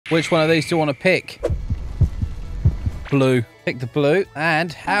Which one of these do you want to pick? Blue. Pick the blue.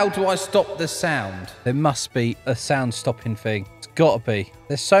 And how do I stop the sound? There must be a sound stopping thing. It's got to be.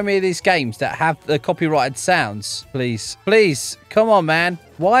 There's so many of these games that have the copyrighted sounds. Please. Please. Come on, man.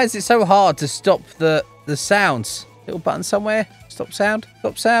 Why is it so hard to stop the sounds? Little button somewhere. Stop sound.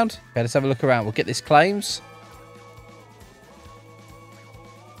 Stop sound. Okay, let's have a look around. We'll get this claims.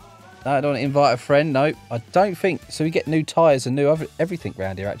 No, I don't want to invite a friend. No, I don't think. So we get new tyres and new everything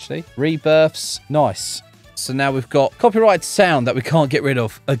around here, actually. Rebirths. Nice. So now we've got copyrighted sound that we can't get rid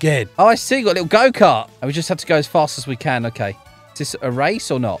of again. Oh, I see. Got a little go-kart. And we just have to go as fast as we can. Okay. Is this a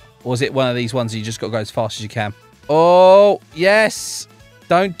race or not? Or is it one of these ones that you just got to go as fast as you can? Oh, yes.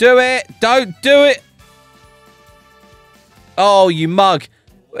 Don't do it. Don't do it. Oh, you mug.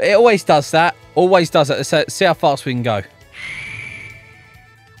 It always does that. Always does that. Let's see how fast we can go.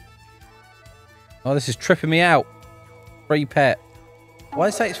 Oh, this is tripping me out. Free pet. Why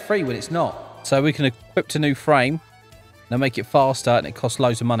does it say it's free when it's not? So we can equip a new frame. Now make it faster and it costs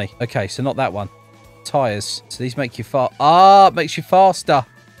loads of money. Okay, so not that one. Tyres. So these make you fast. Ah, it makes you faster.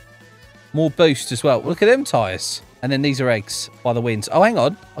 More boost as well. Look at them tyres. And then these are eggs by the winds. Oh, hang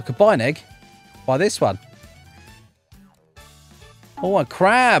on. I could buy an egg. Buy this one. Oh, a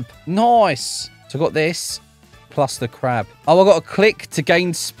crab. Nice. So I got this plus the crab. Oh, I got a click to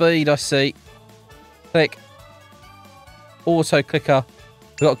gain speed, I see. Click. Auto clicker.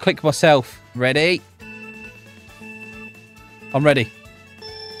 I've got to click myself. Ready? I'm ready.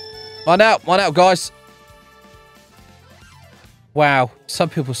 One out, guys. Wow, some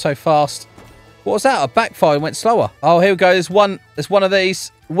people are so fast. What was that? A backfire and went slower. Oh, here we go. There's one of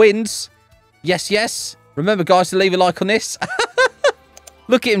these. Wins. Yes, yes. Remember, guys, to leave a like on this.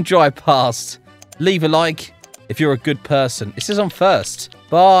 Look at him drive past. Leave a like if you're a good person. It says I'm first.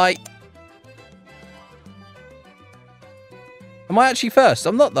 Bye. Am I actually first?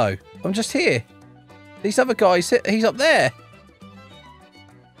 I'm not, though. I'm just here. These other guys, he's up there.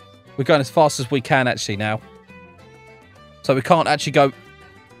 We're going as fast as we can, actually, now. So we can't actually go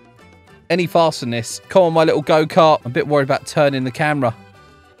any faster than this. Come on, my little go-kart. I'm a bit worried about turning the camera.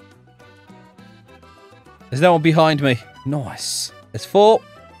 There's no one behind me. Nice. There's 4.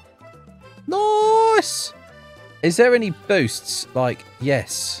 Nice. Is there any boosts? Like,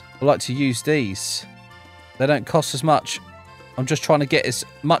 yes. I'd like to use these. They don't cost as much. I'm just trying to get as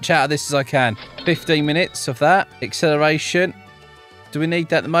much out of this as I can. 15 minutes of that. Acceleration. Do we need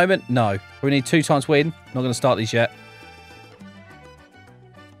that at the moment? No. We need 2 times win. Not going to start these yet.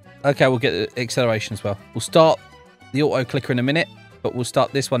 Okay, we'll get the acceleration as well. We'll start the auto clicker in a minute, but we'll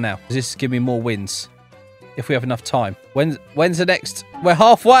start this one now. This will give me more wins. If we have enough time. When's the next? We're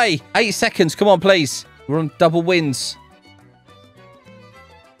halfway. 8 seconds. Come on, please. We're on double wins.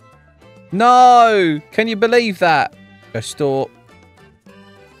 No. Can you believe that? Go store.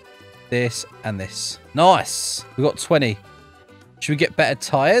 This and this. Nice. We got 20. Should we get better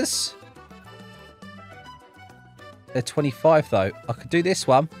tyres? They're 25 though. I could do this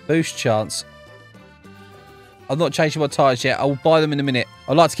one. Boost chance. I'm not changing my tyres yet. I will buy them in a minute.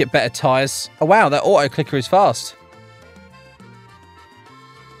 I'd like to get better tyres. Oh wow, that auto clicker is fast.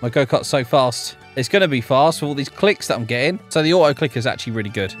 My go-kart's so fast. It's going to be fast with all these clicks that I'm getting. So the auto clicker is actually really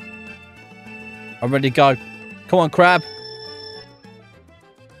good. I'm ready to go. Come on, crab.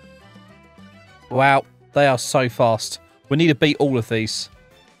 Wow, they are so fast. We need to beat all of these.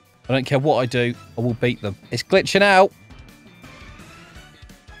 I don't care what I do, I will beat them. It's glitching out.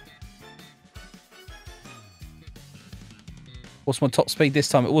 What's my top speed this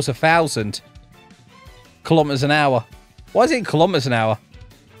time? It was 1,000 kilometers an hour. Why is it in kilometers an hour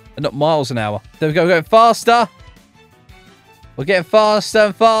and not miles an hour? There we go, we're going faster. We're getting faster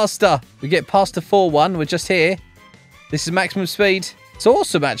and faster. We get past the 4-1. We're just here. This is maximum speed. It's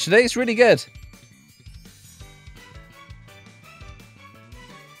awesome, actually. It's really good.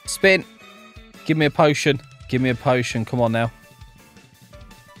 Spin. Give me a potion. Give me a potion. Come on now.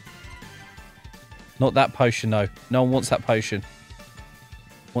 Not that potion, no. No one wants that potion.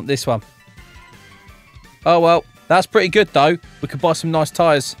 Want this one. Oh, well. That's pretty good, though. We could buy some nice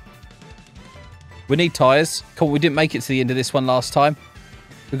tyres. We need tyres. Come on, we didn't make it to the end of this one last time.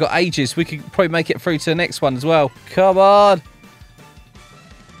 We've got ages. We could probably make it through to the next one as well. Come on.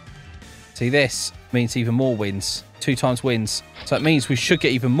 See, this means even more wins. 2 times wins. So it means we should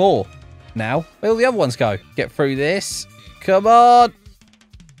get even more now. Where all the other ones go? Get through this. Come on.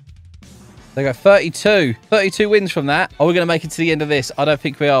 They go 32. 32 wins from that. Are we going to make it to the end of this? I don't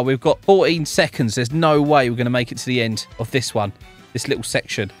think we are. We've got 14 seconds. There's no way we're going to make it to the end of this one. This little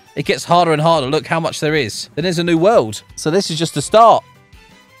section. It gets harder and harder. Look how much there is. Then there's a new world. So this is just the start.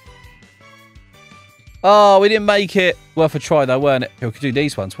 Oh, we didn't make it. Worth a try though, weren't it? Okay, we could do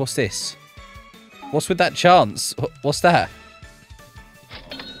these ones. What's this? What's with that chance? What's that?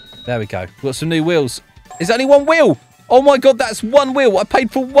 There we go. We've got some new wheels. Is only one wheel? Oh my god, that's one wheel. I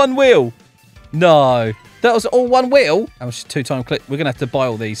paid for one wheel. No. That was all one wheel? How much is 2-time click? We're going to have to buy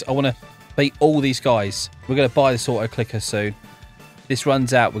all these. I want to beat all these guys. We're going to buy this auto clicker soon. This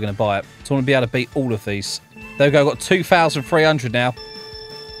runs out. We're going to buy it. So I want to be able to beat all of these. There we go. I've got 2,300 now.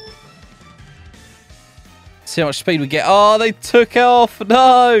 See how much speed we get. Oh, they took off.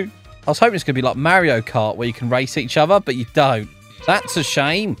 No. I was hoping it's going to be like Mario Kart where you can race each other, but you don't. That's a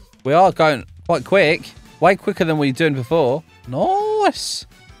shame. We are going quite quick. Way quicker than we were doing before. Nice.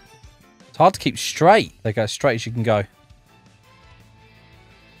 It's hard to keep straight. They go straight as you can go.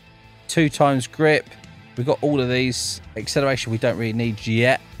 2 times grip. We've got all of these. Acceleration we don't really need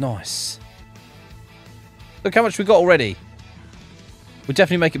yet. Nice. Look how much we got already. We'll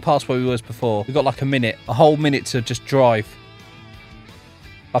definitely make it past where we was before. We've got like a minute. A whole minute to just drive.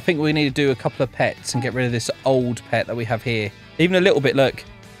 I think we need to do a couple of pets and get rid of this old pet that we have here. Even a little bit, look.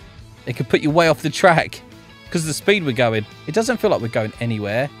 It could put you way off the track because of the speed we're going. It doesn't feel like we're going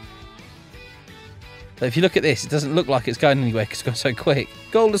anywhere. But if you look at this, it doesn't look like it's going anywhere because it's going so quick.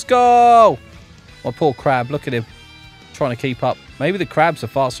 Go, let's go! My poor crab, look at him. Trying to keep up. Maybe the crabs are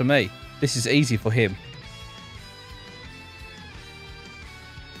faster than me. This is easy for him.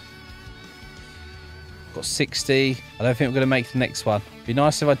 Got 60. I don't think we're going to make the next one. Be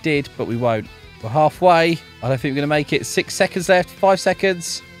nice if I did, but we won't. We're halfway. I don't think we're going to make it. 6 seconds left. 5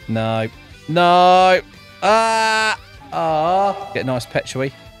 seconds. No. No. Ah. Ah. Get a nice pet, shall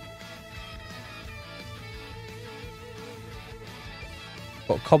we?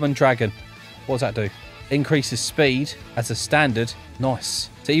 Got a common dragon. What does that do? Increases speed as a standard. Nice.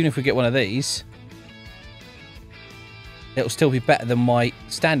 So even if we get one of these, it'll still be better than my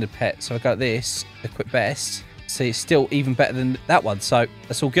standard pet. So I got this. Equip best. See, it's still even better than that one. So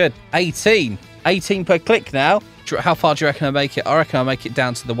that's all good. 18. 18 per click now. How far do you reckon I make it? I reckon I'll make it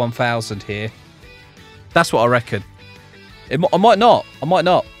down to the 1,000 here. That's what I reckon. I might not. I might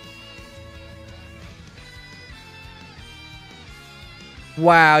not.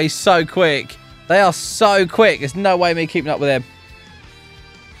 Wow, he's so quick. They are so quick. There's no way me keeping up with them.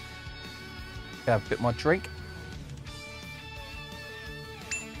 Have a bit more drink.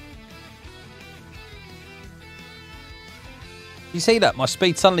 You see that? My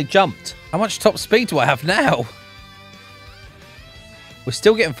speed suddenly jumped. How much top speed do I have now? We're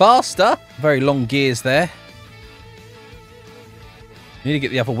still getting faster. Very long gears there. Need to get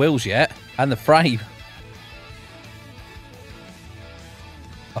the other wheels yet. And the frame.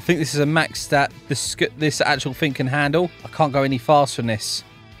 I think this is a max stat this actual thing can handle. I can't go any faster than this.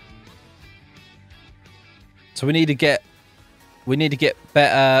 So we need to get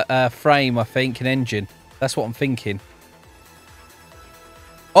better frame, I think, and engine. That's what I'm thinking.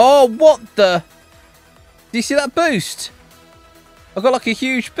 Oh, what the? Do you see that boost? I got like a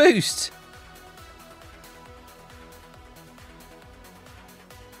huge boost.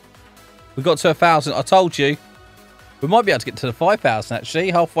 We got to 1,000. I told you. We might be able to get to the 5,000 actually.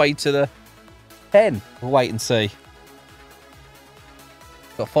 Halfway to the 10. We'll wait and see.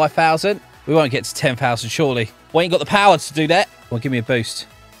 Got 5,000. We won't get to 10,000 surely. We ain't got the power to do that. Well, give me a boost.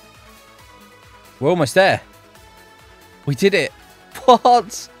 We're almost there. We did it.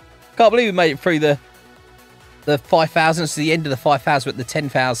 What? Can't believe we made it through the 5,000. It's the end of the 5,000 at the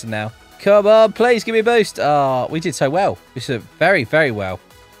 10,000 now. Come on, please give me a boost. Oh, we did so well. We did very, very well.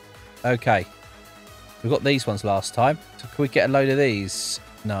 Okay. We got these ones last time. So can we get a load of these?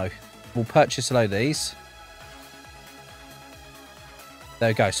 No. We'll purchase a load of these. There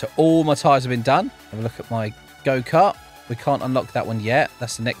we go. So all my tyres have been done. Have a look at my go-kart. We can't unlock that one yet.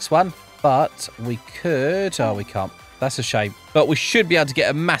 That's the next one. But we could... Oh, we can't. That's a shame. But we should be able to get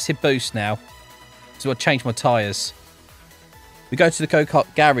a massive boost now. So I'll change my tyres. We go to the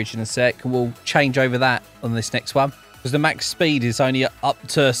go-kart garage in a sec and we'll change over that on this next one. Because the max speed is only up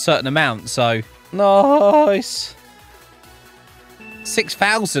to a certain amount. So, nice.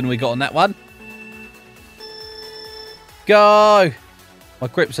 6,000 we got on that one. Go. My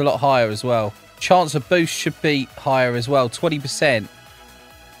grip's a lot higher as well. Chance of boost should be higher as well. 20%.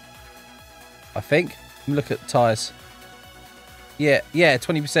 I think. Let me look at the tyres. Yeah,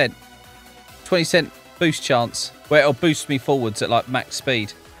 20%. 20% boost chance. Where it'll boost me forwards at like max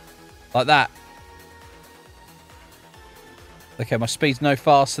speed. Like that. Okay, my speed's no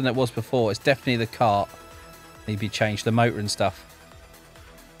faster than it was before. It's definitely the kart. Need to be changed. The motor and stuff.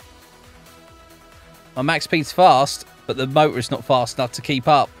 My max speed's fast, but the motor is not fast enough to keep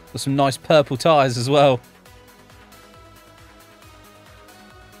up. With some nice purple tyres as well.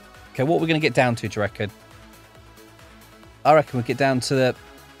 Okay, what are we going to get down to, do you reckon? I reckon we'll get down to the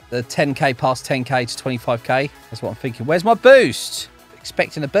 10k, past 10k to 25k. That's what I'm thinking. Where's my boost?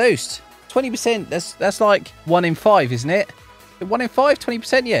 Expecting a boost. 20%, that's like 1 in 5, isn't it? 1 in 5?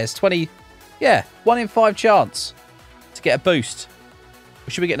 20%? Yeah, it's 20. Yeah, 1 in 5 chance to get a boost.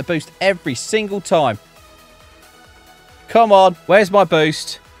 We should be getting a boost every single time. Come on. Where's my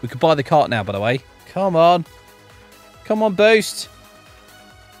boost? We could buy the cart now, by the way. Come on. Come on, boost.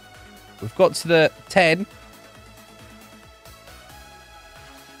 We've got to the 10.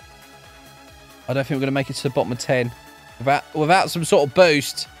 I don't think we're going to make it to the bottom of 10 without some sort of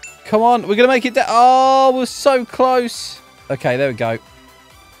boost. Come on. We're going to make it down. Oh, we're so close. Okay, there we go.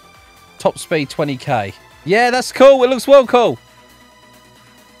 Top speed 20k. Yeah, that's cool. It looks well cool.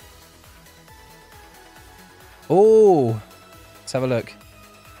 Oh, let's have a look.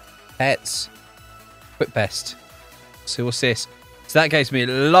 Pets. Quick best. See what's this? So that gives me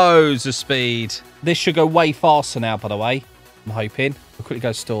loads of speed. This should go way faster now, by the way. I'm hoping. We'll quickly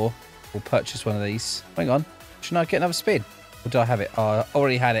go store. We'll purchase one of these. Hang on. Should I get another spin? Or do I have it? Oh, I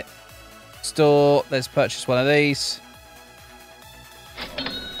already had it. Store. Let's purchase one of these.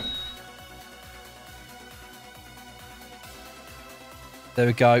 There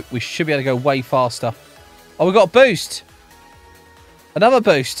we go. We should be able to go way faster. Oh, we got a boost. Another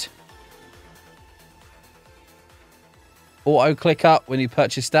boost. Auto click up. We need to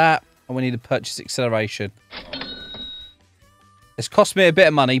purchase that. And we need to purchase acceleration. It's cost me a bit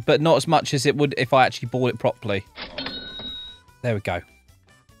of money, but not as much as it would if I actually bought it properly. There we go.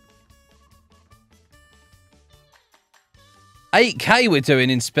 8k we're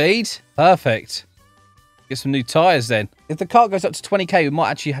doing in speed. Perfect. Get some new tyres then. If the car goes up to 20k, we might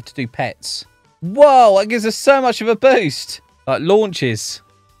actually have to do pets. Whoa, that gives us so much of a boost. Like launches.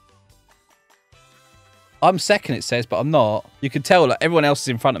 I'm second, it says, but I'm not. You can tell like, everyone else is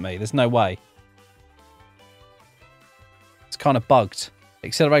in front of me. There's no way. It's kind of bugged.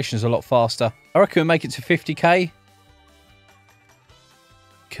 Acceleration is a lot faster. I reckon we make it to 50k.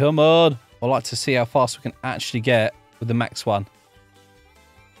 Come on. I'd like to see how fast we can actually get with the max one.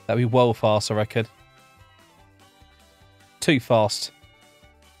 That'd be well fast, I reckon. Too fast.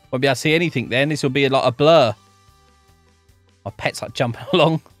 Won't be able to see anything then. This will be like a blur. My pet's like jumping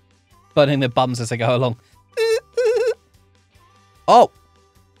along. Burning their bums as they go along. Oh.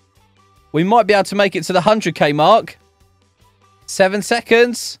 We might be able to make it to the 100k mark. 7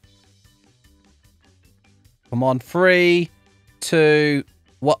 seconds. Come on. 3, 2...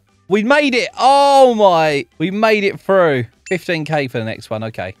 What? We made it. Oh my. We made it through. 15k for the next one.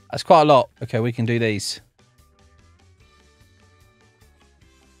 Okay. That's quite a lot. Okay, we can do these.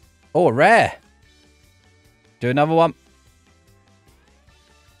 Oh, rare. Do another one.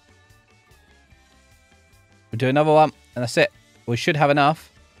 We'll do another one. And that's it. We should have enough.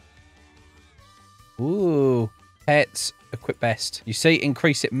 Ooh. Pets. Equip best. You see,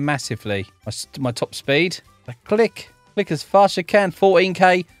 increase it massively. My top speed. Click. Click as fast as you can.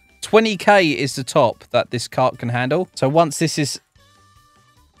 14k. 20k is the top that this cart can handle. So once this is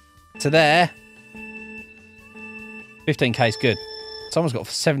to there, 15k is good. Someone's got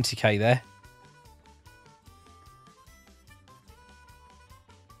 70k there.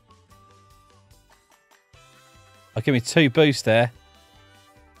 I'll give me 2 boosts there.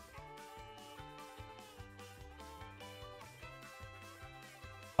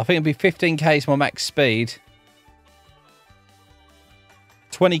 I think it'll be 15k is my max speed.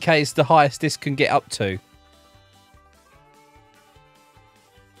 20k is the highest this can get up to.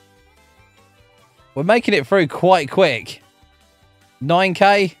 We're making it through quite quick.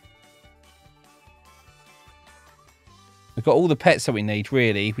 9k. We've got all the pets that we need,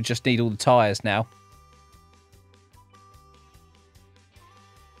 really. We just need all the tyres now.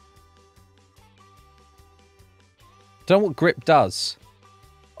 Don't know what grip does.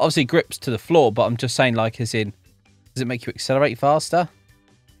 Obviously, grips to the floor, but I'm just saying, like, as in, does it make you accelerate faster?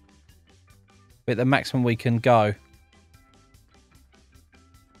 At the maximum we can go.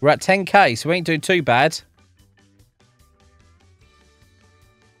 We're at 10k, so we ain't doing too bad.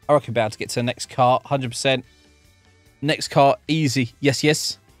 I reckon we're about to get to the next cart, 100%. Next cart, easy. Yes,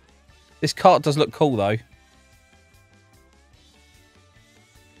 yes. This cart does look cool, though.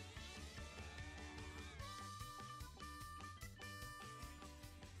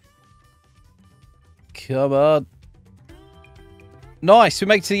 Come on. Nice, we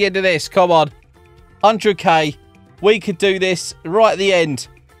make it to the end of this. Come on. 100k. We could do this right at the end.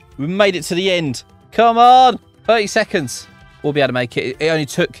 We made it to the end. Come on. 30 seconds. We'll be able to make it. It only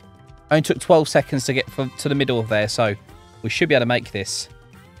took 12 seconds to get to the middle of there, so we should be able to make this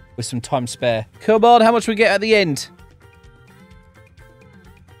with some time spare. Come on, how much we get at the end?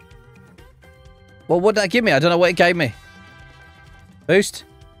 Well, what did that give me? I don't know what it gave me. Boost.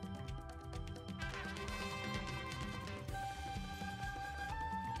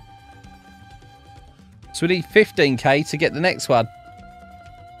 So we need 15k to get the next one.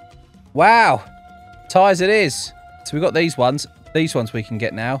 Wow. Tyres it is. So we've got these ones. These ones we can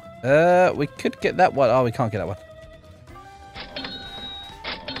get now. We could get that one. Oh, we can't get that one.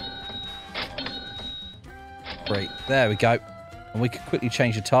 Great. There we go. And we can quickly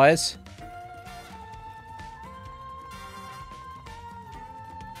change the tyres.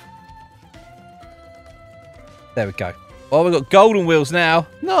 There we go. Oh, we've got golden wheels now.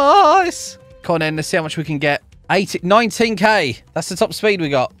 Nice. Come on then, let's see how much we can get. 19k. That's the top speed we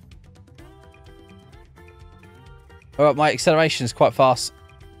got. All right, my acceleration is quite fast.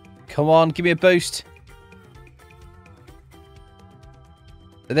 Come on, give me a boost.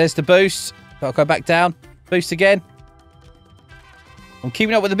 There's the boost. I'll go back down. Boost again. I'm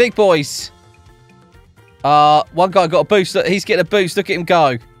keeping up with the big boys. One guy got a boost. Look, he's getting a boost. Look at him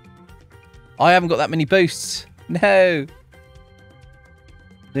go. I haven't got that many boosts. No.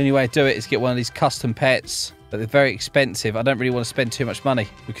 The only way to do it is get one of these custom pets. But they're very expensive. I don't really want to spend too much money.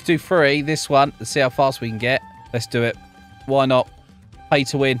 We could do 3. This one. Let's see how fast we can get. Let's do it. Why not? Pay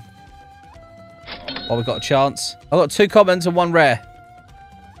to win. Oh, we've got a chance. I've got 2 commons and 1 rare.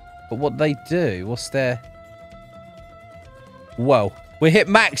 But what they do? What's their... Whoa. We hit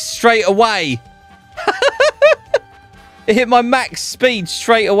max straight away. It hit my max speed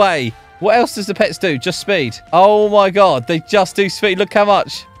straight away. What else does the pets do? Just speed. Oh my god. They just do speed. Look how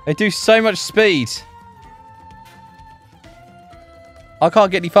much. They do so much speed. I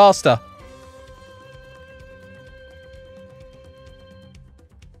can't get any faster.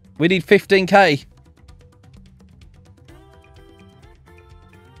 We need 15k.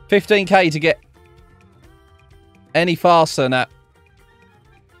 15k to get any faster than that.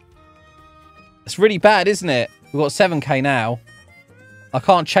 It's really bad, isn't it? We've got 7k now. I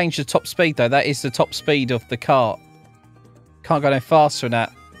can't change the top speed, though. That is the top speed of the cart. Can't go no faster than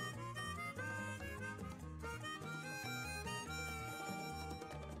that.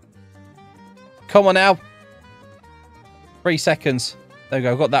 Come on now. 3 seconds. There we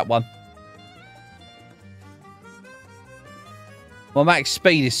go. I've got that one. My max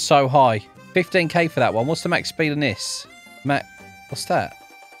speed is so high. 15k for that one. What's the max speed on this? What's that?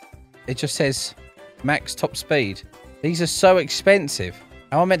 It just says max top speed. These are so expensive.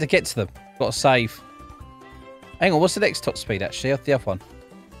 How am I meant to get to them? Got to save. Hang on. What's the next top speed, actually? The other one.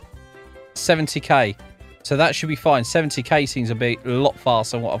 70k. So that should be fine. 70k seems to be a lot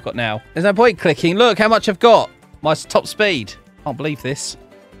faster than what I've got now. There's no point clicking. Look how much I've got. My top speed. Can't believe this.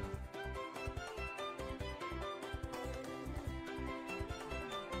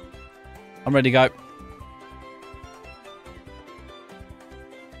 I'm ready to go.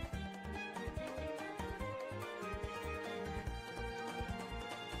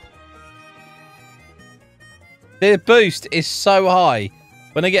 Their boost is so high.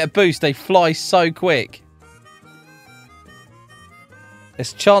 When they get a boost, they fly so quick.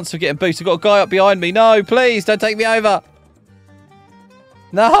 There's a chance of getting a boost. I've got a guy up behind me. No, please, don't take me over.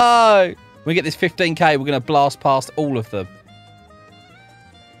 No. When we get this 15k, we're going to blast past all of them.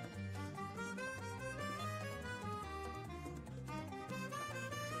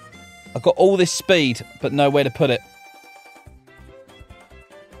 I've got all this speed, but nowhere to put it.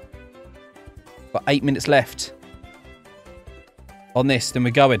 Got 8 minutes left. On this, then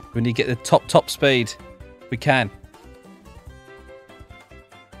we're going. We need to get the top speed. We can.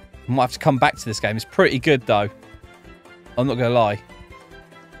 I might have to come back to this game. It's pretty good, though. I'm not going to lie.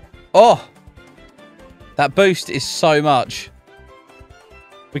 Oh! That boost is so much.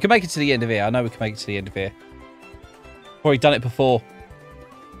 We can make it to the end of here. I know we can make it to the end of here. Already done it before.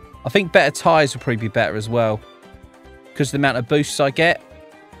 I think better tyres would probably be better as well. Because of the amount of boosts I get.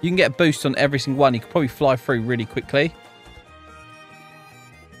 You can get a boost on every single one. You could probably fly through really quickly.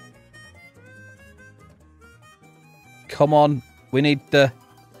 Come on. We need the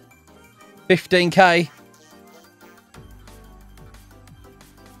 15k.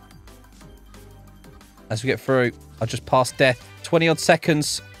 As we get through, I just passed death. 20 odd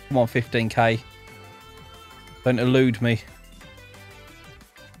seconds. Come on, 15k. Don't elude me.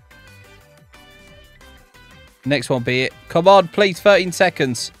 Next one be it. Come on, please. 13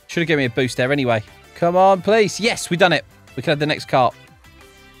 seconds. Should have given me a boost there anyway. Come on, please. Yes, we done it. We can have the next cart.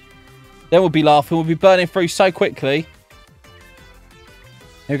 Then we'll be laughing. We'll be burning through so quickly.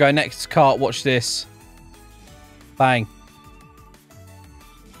 Here we go. Next cart. Watch this. Bang.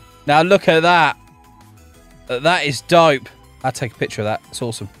 Now look at that. That is dope. I'll take a picture of that. It's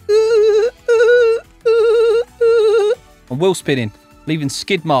awesome. I'm wheel spinning. Leaving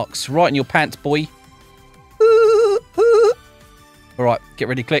skid marks right in your pants, boy. All right, get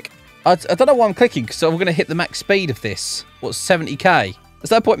ready, click. I don't know why I'm clicking, because I'm going to hit the max speed of this. What's 70k?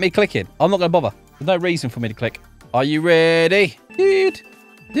 There's no point in me clicking. I'm not going to bother. There's no reason for me to click. Are you ready? Dude.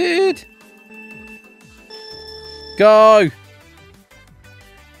 Dude. Go.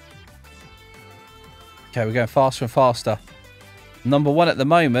 Okay, we're going faster and faster. Number 1 at the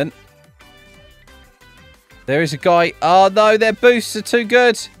moment. There is a guy. Oh, no, their boosts are too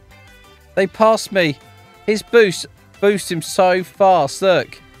good. They passed me. His boost him so fast.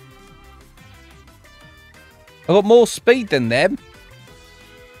 Look. I got more speed than them.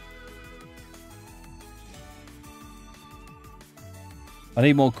 I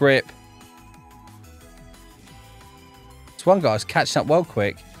need more grip. This one guy's catching up well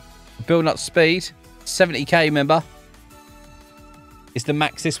quick. Building up speed. 70k, remember? It's the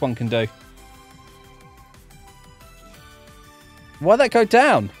max this one can do. Why'd that go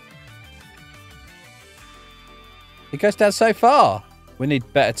down? It goes down so far. We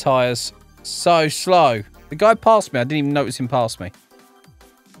need better tyres. So slow. The guy passed me. I didn't even notice him pass me.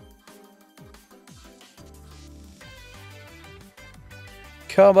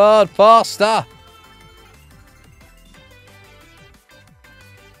 Come on, faster.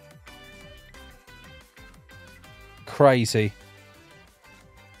 Crazy.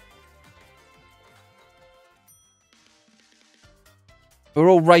 We're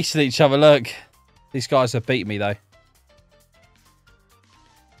all racing each other, look. These guys have beaten me, though.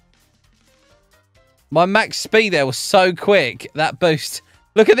 My max speed there was so quick. That boost.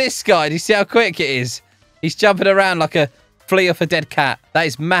 Look at this guy. Do you see how quick it is? He's jumping around like a flea off a dead cat. That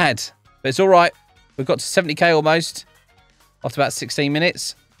is mad. But it's all right. We've got to 70k almost. After about 16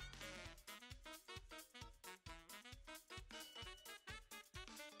 minutes.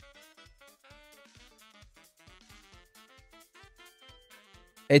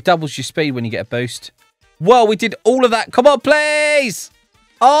 It doubles your speed when you get a boost. Well, we did all of that. Come on, please.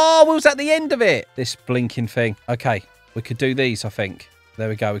 Oh, we was at the end of it. This blinking thing. Okay, we could do these, I think. There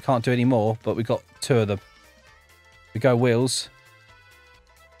we go. We can't do any more, but we got 2 of them. We go wheels.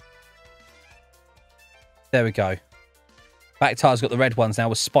 There we go. Back tyres got the red ones now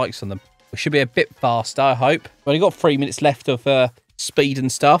with spikes on them. We should be a bit faster, I hope. We've only got 3 minutes left of speed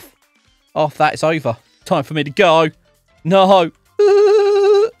and stuff. After that, it's over. Time for me to go. No.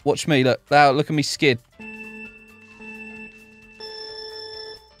 Watch me, look. Now, look at me skid.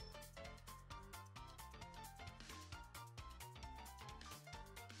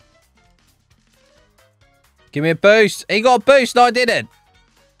 Give me a boost. He got a boost. No, I didn't.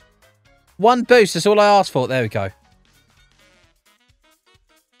 1 boost. That's all I asked for. There we go.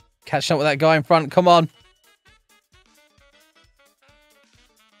 Catching up with that guy in front. Come on.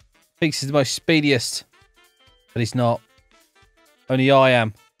 Thinks he's the most speediest. But he's not. Only I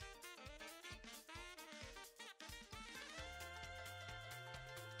am.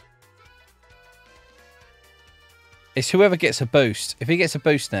 It's whoever gets a boost. If he gets a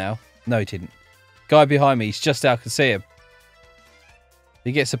boost now. No, he didn't. Guy behind me. He's just out. I can see him.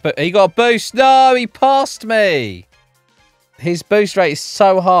 He gets a boost. He got a boost. No, he passed me. His boost rate is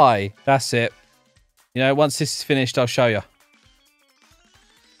so high. That's it. You know, once this is finished, I'll show you.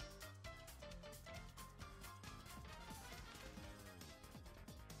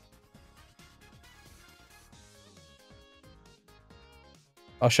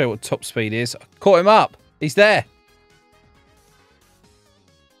 I'll show you what top speed is. I caught him up. He's there.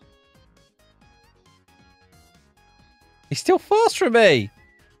 He's still faster than me.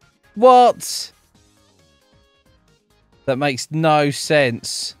 What? That makes no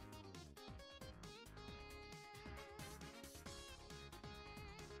sense.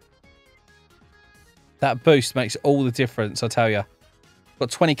 That boost makes all the difference, I tell you. Got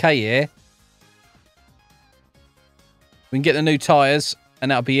 20k here. We can get the new tyres,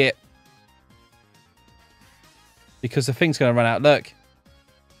 and that'll be it. Because the thing's going to run out. Look.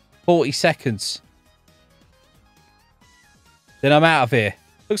 40 seconds. Then I'm out of here.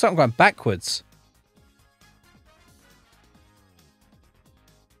 Looks like I'm going backwards.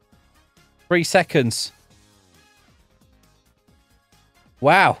 3 seconds.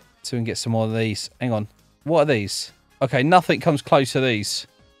 Wow. So we can get some more of these. Hang on. What are these? Okay, nothing comes close to these.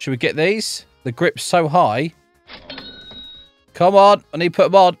 Should we get these? The grip's so high. Come on. I need to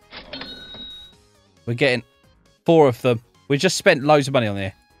put them on. We're getting 4 of them. We just spent loads of money on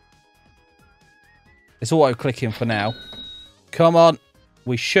here. It's auto-clicking for now. Come on.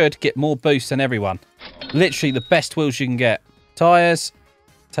 We should get more boost than everyone. Literally the best wheels you can get. Tyres.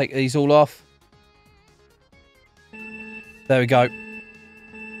 Take these all off. There we go.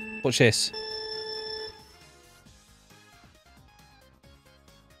 Watch this.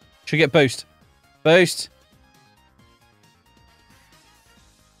 Should we get boost? Boost.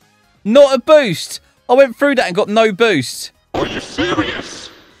 Not a boost. I went through that and got no boost. Are you serious?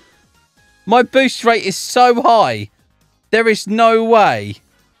 My boost rate is so high. There is no way.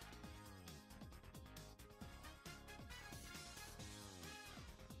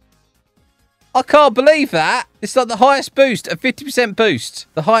 I can't believe that. It's like the highest boost, a 50% boost.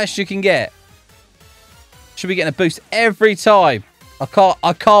 The highest you can get. Should be getting a boost every time.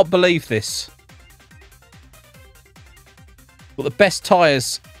 I can't believe this. Got the best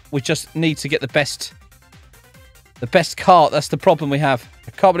tyres. We just need to get the best cart. That's the problem we have.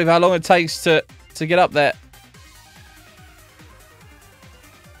 I can't believe how long it takes to get up there.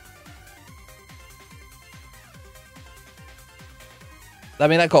 I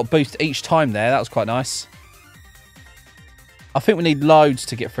mean, that got a boost each time there. That was quite nice. I think we need loads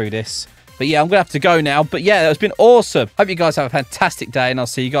to get through this. But yeah, I'm going to have to go now. But yeah, it's been awesome. Hope you guys have a fantastic day, and I'll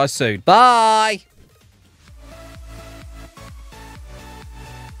see you guys soon. Bye!